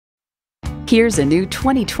Here's a new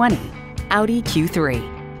 2020 Audi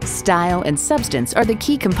Q3. Style and substance are the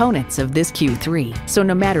key components of this Q3, so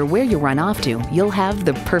no matter where you run off to, you'll have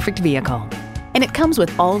the perfect vehicle. And it comes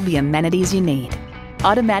with all the amenities you need.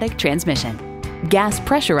 Automatic transmission, gas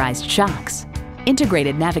pressurized shocks,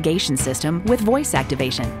 integrated navigation system with voice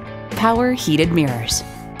activation, power heated mirrors,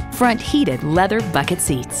 front heated leather bucket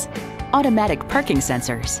seats, automatic parking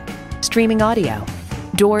sensors, streaming audio,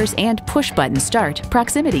 doors and push-button start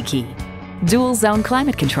proximity key, dual zone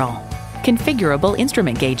climate control, configurable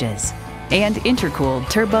instrument gauges, and intercooled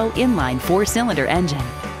turbo inline 4-cylinder engine.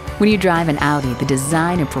 When you drive an Audi, the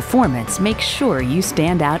design and performance make sure you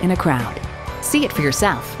stand out in a crowd. See it for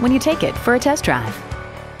yourself when you take it for a test drive.